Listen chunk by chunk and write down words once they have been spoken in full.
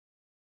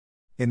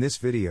In this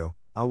video,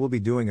 I will be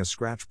doing a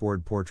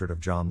Scratchboard portrait of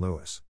John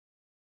Lewis.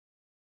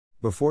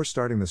 Before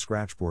starting the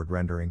Scratchboard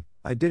rendering,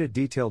 I did a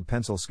detailed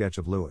pencil sketch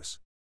of Lewis.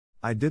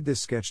 I did this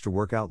sketch to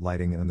work out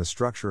lighting and the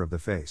structure of the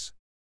face.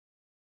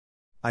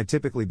 I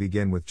typically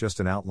begin with just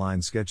an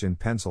outline sketch in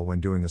pencil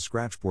when doing a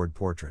Scratchboard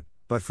portrait,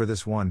 but for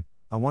this one,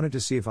 I wanted to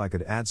see if I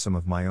could add some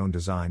of my own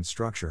design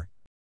structure.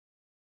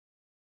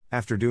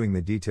 After doing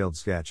the detailed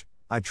sketch,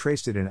 I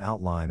traced it in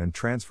outline and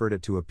transferred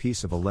it to a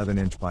piece of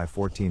 11-inch by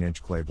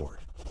 14-inch clayboard.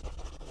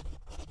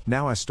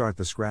 Now I start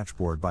the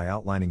Scratchboard by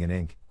outlining in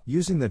ink,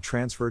 using the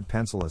transferred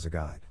pencil as a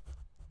guide.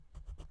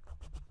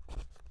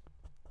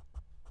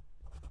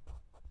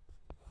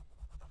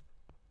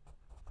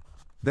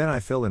 Then I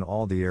fill in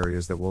all the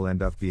areas that will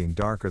end up being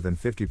darker than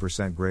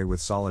 50% gray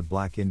with solid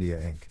black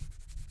India ink.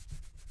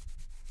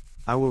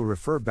 I will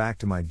refer back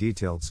to my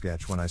detailed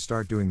sketch when I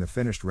start doing the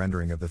finished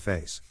rendering of the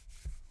face.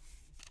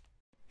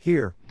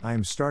 Here, I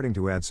am starting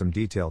to add some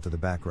detail to the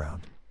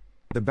background.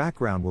 The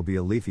background will be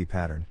a leafy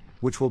pattern,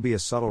 which will be a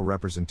subtle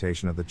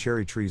representation of the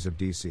cherry trees of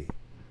DC.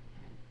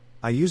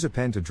 I use a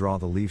pen to draw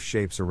the leaf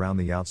shapes around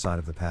the outside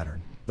of the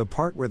pattern, the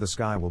part where the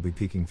sky will be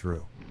peeking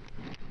through.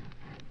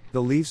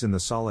 The leaves in the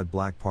solid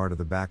black part of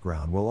the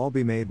background will all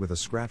be made with a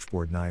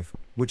Scratchboard knife,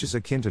 which is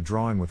akin to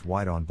drawing with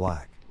white on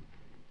black.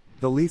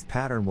 The leaf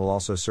pattern will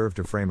also serve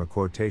to frame a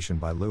quotation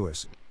by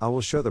Lewis. I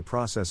will show the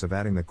process of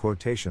adding the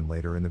quotation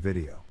later in the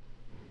video.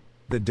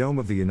 The dome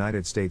of the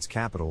United States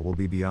Capitol will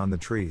be beyond the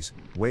trees,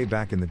 way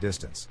back in the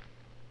distance.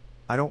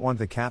 I don't want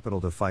the Capitol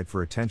to fight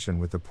for attention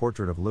with the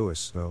portrait of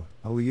Lewis, so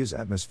I will use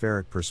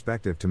atmospheric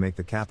perspective to make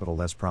the Capitol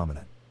less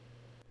prominent.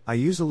 I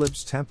use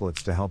ellipse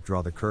templates to help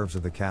draw the curves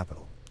of the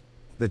Capitol.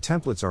 The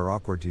templates are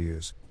awkward to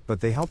use,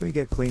 but they help me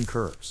get clean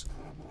curves.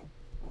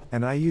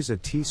 And I use a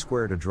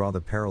T-square to draw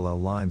the parallel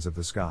lines of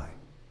the sky.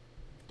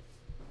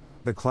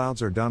 The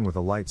clouds are done with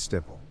a light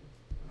stipple.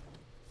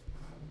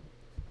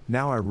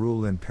 Now I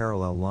rule in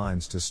parallel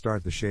lines to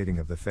start the shading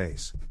of the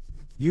face.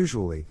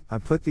 Usually, I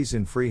put these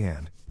in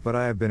freehand, but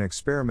I have been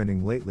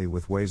experimenting lately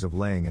with ways of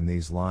laying in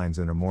these lines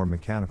in a more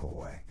mechanical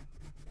way.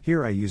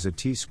 Here I use a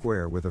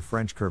T-square with a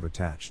French curve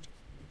attached.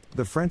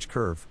 The French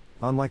curve,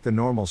 unlike the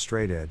normal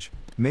straight edge,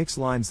 makes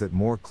lines that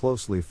more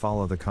closely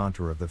follow the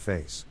contour of the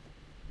face.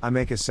 I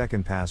make a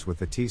second pass with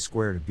the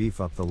T-square to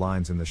beef up the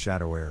lines in the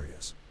shadow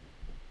areas.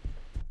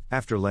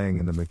 After laying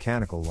in the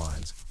mechanical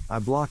lines, I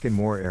block in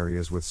more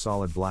areas with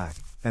solid black,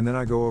 and then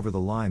I go over the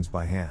lines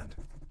by hand.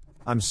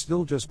 I'm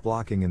still just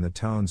blocking in the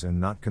tones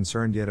and not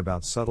concerned yet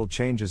about subtle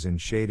changes in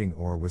shading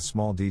or with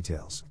small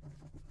details.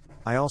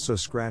 I also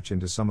scratch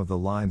into some of the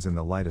lines in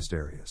the lightest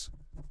areas.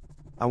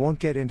 I won't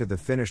get into the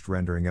finished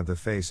rendering of the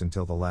face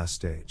until the last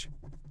stage.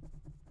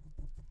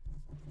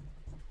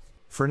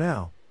 For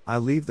now, I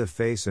leave the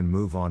face and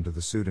move on to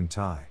the suit and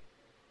tie.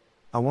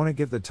 I want to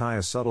give the tie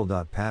a subtle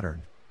dot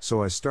pattern,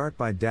 so I start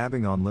by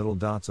dabbing on little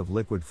dots of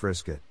liquid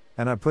frisket,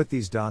 and I put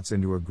these dots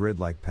into a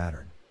grid-like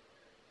pattern.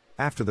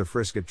 After the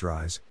frisket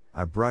dries,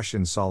 I brush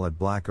in solid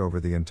black over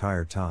the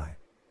entire tie.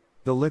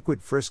 The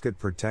liquid frisket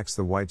protects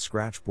the white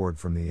Scratchboard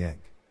from the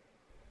ink.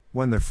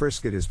 When the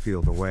frisket is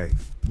peeled away,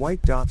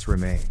 white dots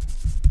remain.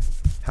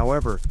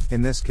 However,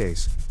 in this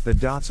case, the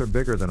dots are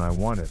bigger than I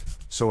wanted,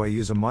 so I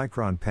use a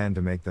micron pen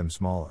to make them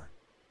smaller.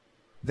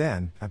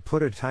 Then, I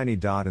put a tiny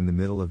dot in the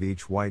middle of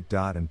each white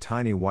dot and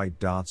tiny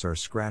white dots are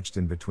scratched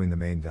in between the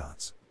main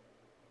dots.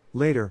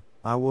 Later,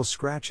 I will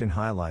scratch in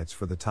highlights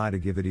for the tie to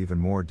give it even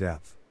more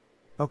depth.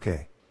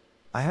 Okay.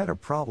 I had a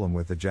problem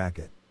with the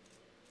jacket.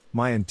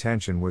 My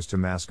intention was to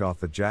mask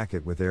off the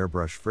jacket with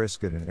airbrush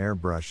frisket and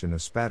airbrush in a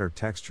spatter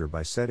texture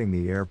by setting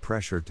the air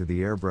pressure to the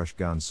airbrush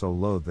gun so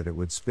low that it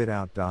would spit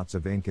out dots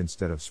of ink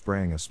instead of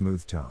spraying a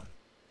smooth tone.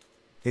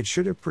 It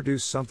should have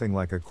produced something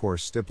like a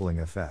coarse stippling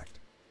effect.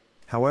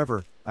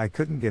 However, I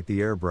couldn't get the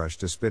airbrush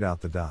to spit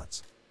out the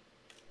dots.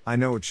 I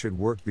know it should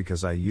work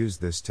because I used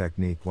this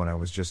technique when I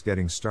was just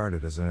getting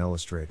started as an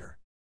illustrator.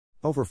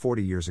 Over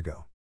 40 years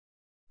ago.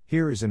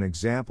 Here is an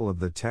example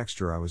of the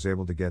texture I was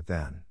able to get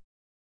then.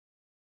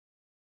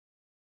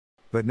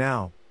 But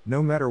now,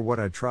 no matter what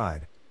I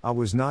tried, I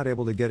was not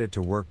able to get it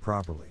to work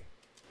properly.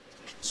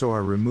 So I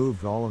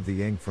removed all of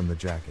the ink from the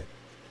jacket.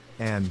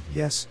 And,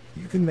 yes,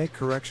 you can make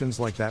corrections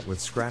like that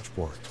with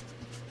Scratchboard.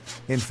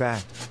 In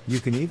fact, you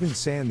can even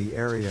sand the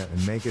area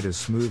and make it as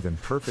smooth and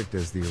perfect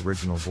as the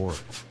original board.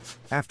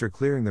 After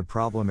clearing the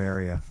problem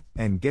area,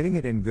 and getting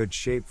it in good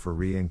shape for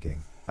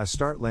re-inking, I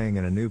start laying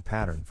in a new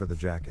pattern for the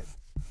jacket.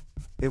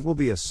 It will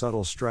be a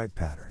subtle stripe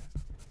pattern.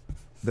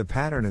 The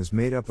pattern is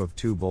made up of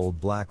two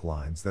bold black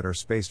lines that are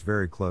spaced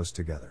very close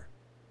together.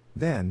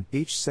 Then,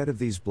 each set of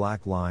these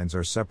black lines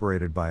are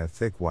separated by a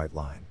thick white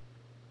line.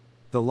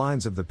 The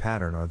lines of the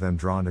pattern are then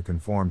drawn to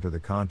conform to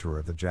the contour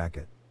of the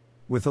jacket.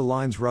 With the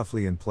lines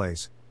roughly in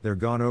place, they're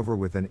gone over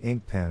with an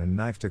ink pen and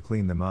knife to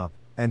clean them up,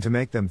 and to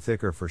make them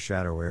thicker for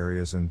shadow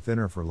areas and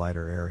thinner for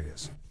lighter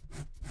areas.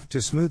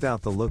 To smooth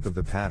out the look of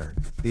the pattern,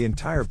 the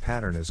entire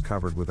pattern is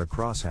covered with a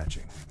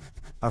cross-hatching.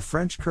 A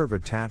French curve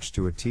attached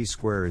to a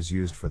T-square is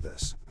used for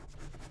this.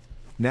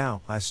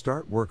 Now, I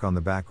start work on the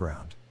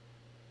background.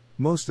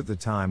 Most of the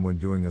time when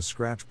doing a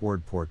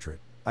Scratchboard portrait,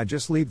 I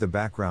just leave the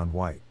background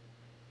white.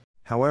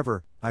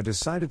 However, I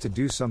decided to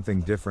do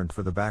something different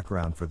for the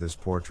background for this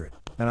portrait,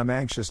 and I'm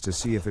anxious to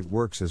see if it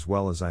works as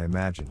well as I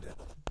imagined it.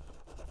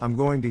 I'm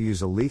going to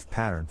use a leaf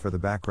pattern for the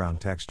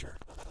background texture.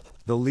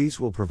 The leaves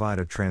will provide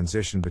a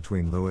transition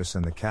between Lewis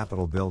and the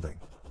Capitol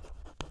building.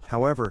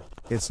 However,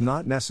 it's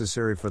not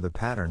necessary for the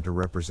pattern to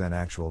represent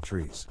actual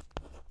trees.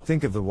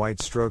 Think of the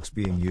white strokes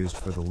being used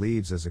for the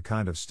leaves as a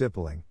kind of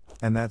stippling,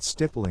 and that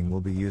stippling will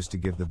be used to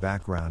give the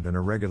background an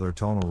irregular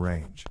tonal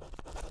range.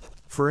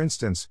 For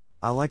instance,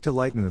 I like to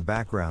lighten the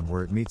background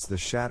where it meets the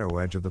shadow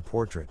edge of the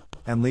portrait,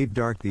 and leave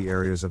dark the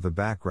areas of the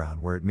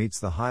background where it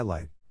meets the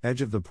highlight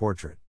edge of the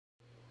portrait.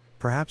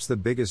 Perhaps the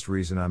biggest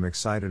reason I'm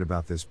excited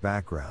about this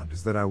background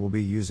is that I will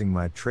be using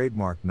my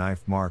trademark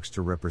knife marks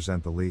to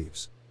represent the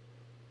leaves.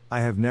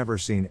 I have never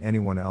seen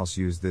anyone else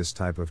use this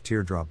type of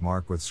teardrop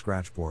mark with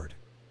Scratchboard.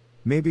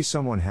 Maybe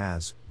someone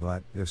has,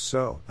 but if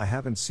so, I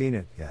haven't seen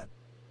it yet.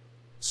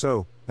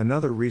 So,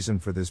 another reason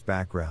for this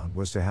background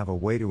was to have a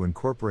way to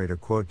incorporate a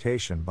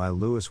quotation by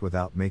Lewis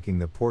without making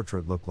the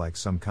portrait look like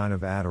some kind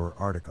of ad or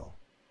article.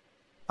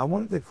 I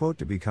wanted the quote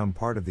to become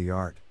part of the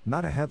art,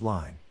 not a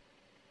headline.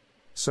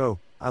 So,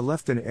 I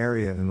left an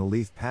area in the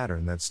leaf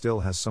pattern that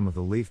still has some of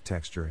the leaf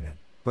texture in it,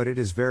 but it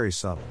is very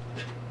subtle.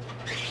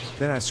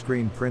 Then I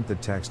screen print the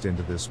text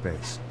into this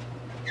space.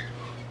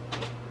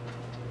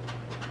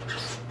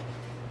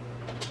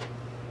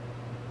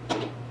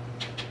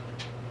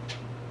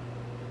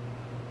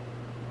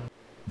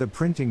 The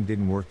printing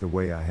didn't work the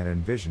way I had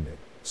envisioned it,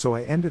 so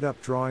I ended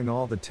up drawing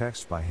all the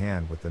text by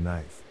hand with the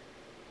knife.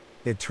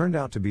 It turned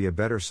out to be a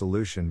better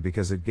solution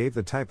because it gave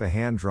the type a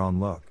hand-drawn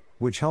look,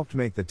 which helped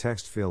make the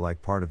text feel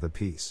like part of the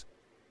piece.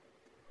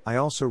 I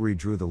also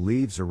redrew the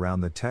leaves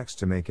around the text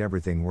to make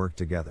everything work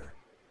together.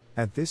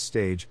 At this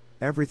stage,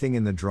 everything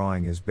in the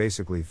drawing is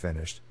basically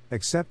finished,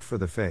 except for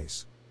the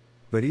face.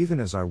 But even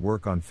as I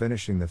work on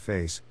finishing the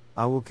face,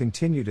 I will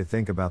continue to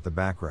think about the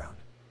background.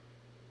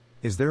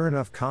 Is there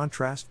enough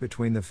contrast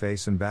between the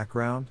face and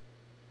background?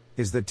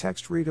 Is the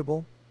text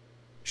readable?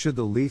 Should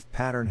the leaf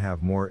pattern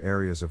have more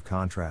areas of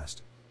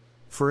contrast?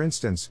 For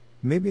instance,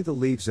 maybe the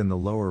leaves in the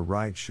lower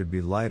right should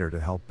be lighter to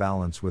help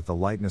balance with the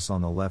lightness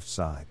on the left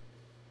side.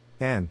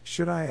 And,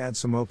 should I add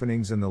some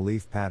openings in the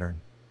leaf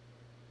pattern?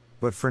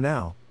 But for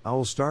now, I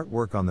will start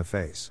work on the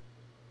face.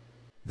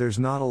 There's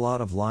not a lot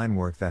of line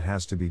work that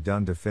has to be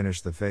done to finish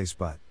the face,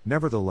 but,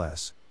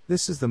 nevertheless,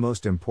 this is the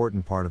most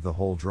important part of the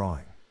whole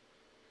drawing.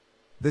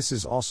 This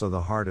is also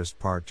the hardest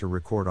part to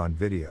record on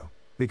video,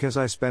 because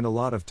I spend a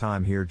lot of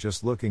time here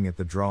just looking at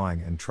the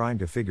drawing and trying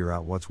to figure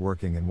out what's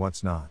working and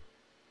what's not.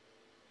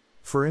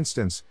 For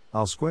instance,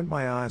 I'll squint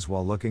my eyes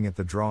while looking at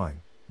the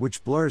drawing,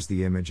 which blurs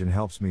the image and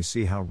helps me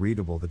see how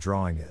readable the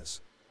drawing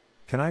is.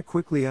 Can I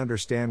quickly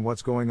understand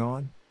what's going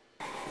on?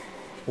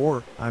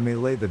 Or, I may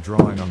lay the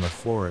drawing on the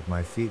floor at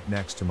my feet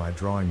next to my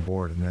drawing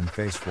board and then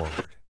face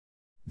forward.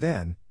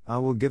 Then, I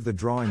will give the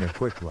drawing a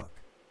quick look.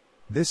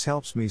 This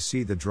helps me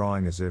see the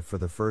drawing as if for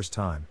the first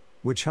time,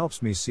 which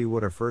helps me see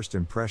what a first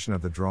impression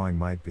of the drawing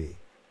might be.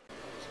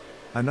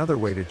 Another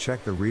way to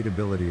check the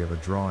readability of a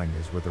drawing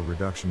is with a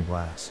reduction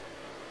glass.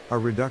 A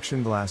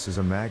reduction glass is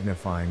a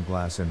magnifying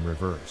glass in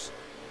reverse.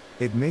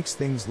 It makes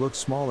things look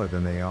smaller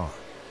than they are.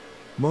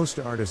 Most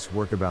artists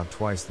work about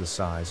twice the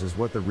size as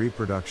what the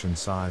reproduction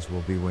size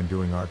will be when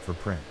doing art for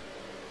print.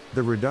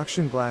 The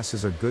reduction glass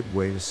is a good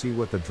way to see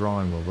what the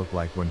drawing will look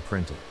like when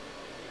printed.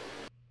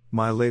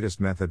 My latest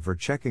method for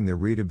checking the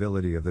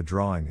readability of the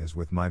drawing is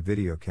with my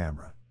video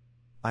camera.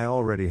 I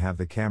already have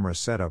the camera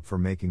set up for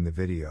making the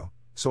video,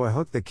 so I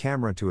hook the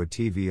camera to a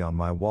TV on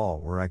my wall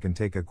where I can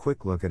take a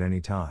quick look at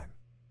any time.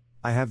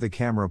 I have the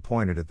camera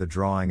pointed at the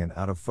drawing and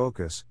out of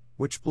focus,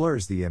 which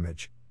blurs the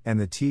image, and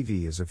the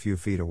TV is a few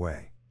feet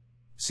away.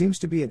 Seems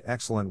to be an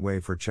excellent way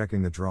for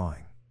checking the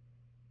drawing.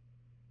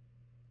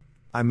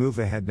 I move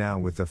ahead now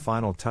with the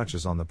final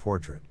touches on the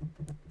portrait.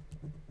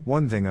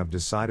 One thing I've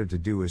decided to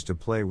do is to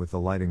play with the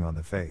lighting on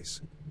the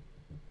face.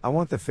 I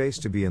want the face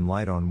to be in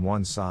light on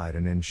one side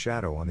and in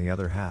shadow on the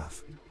other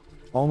half.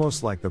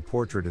 Almost like the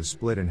portrait is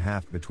split in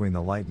half between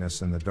the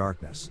lightness and the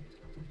darkness.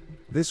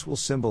 This will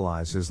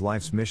symbolize his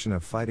life's mission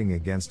of fighting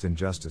against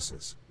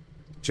injustices.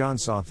 John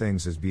saw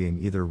things as being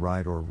either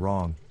right or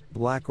wrong,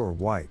 black or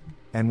white,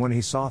 and when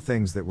he saw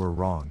things that were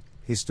wrong,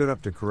 he stood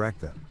up to correct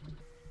them.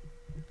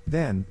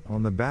 Then,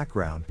 on the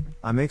background,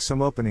 I make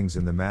some openings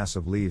in the mass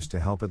of leaves to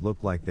help it look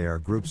like they are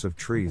groups of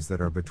trees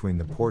that are between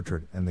the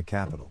portrait and the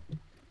Capitol.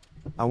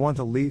 I want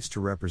the leaves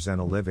to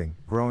represent a living,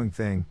 growing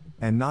thing,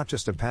 and not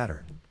just a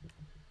pattern.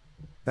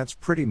 That's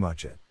pretty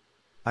much it.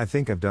 I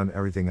think I've done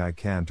everything I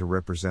can to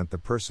represent the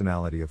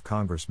personality of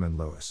Congressman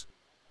Lewis.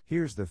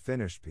 Here's the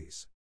finished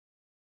piece.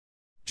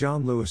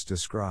 John Lewis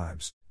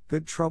describes,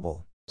 "Good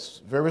trouble."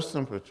 It's very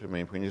simple to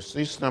me. When you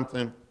see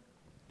something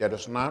that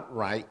is not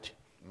right,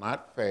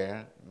 not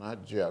fair,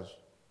 not just,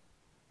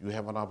 you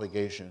have an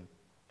obligation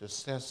to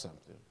say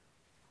something,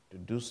 to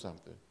do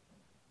something.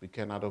 We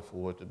cannot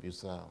afford to be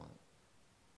silent.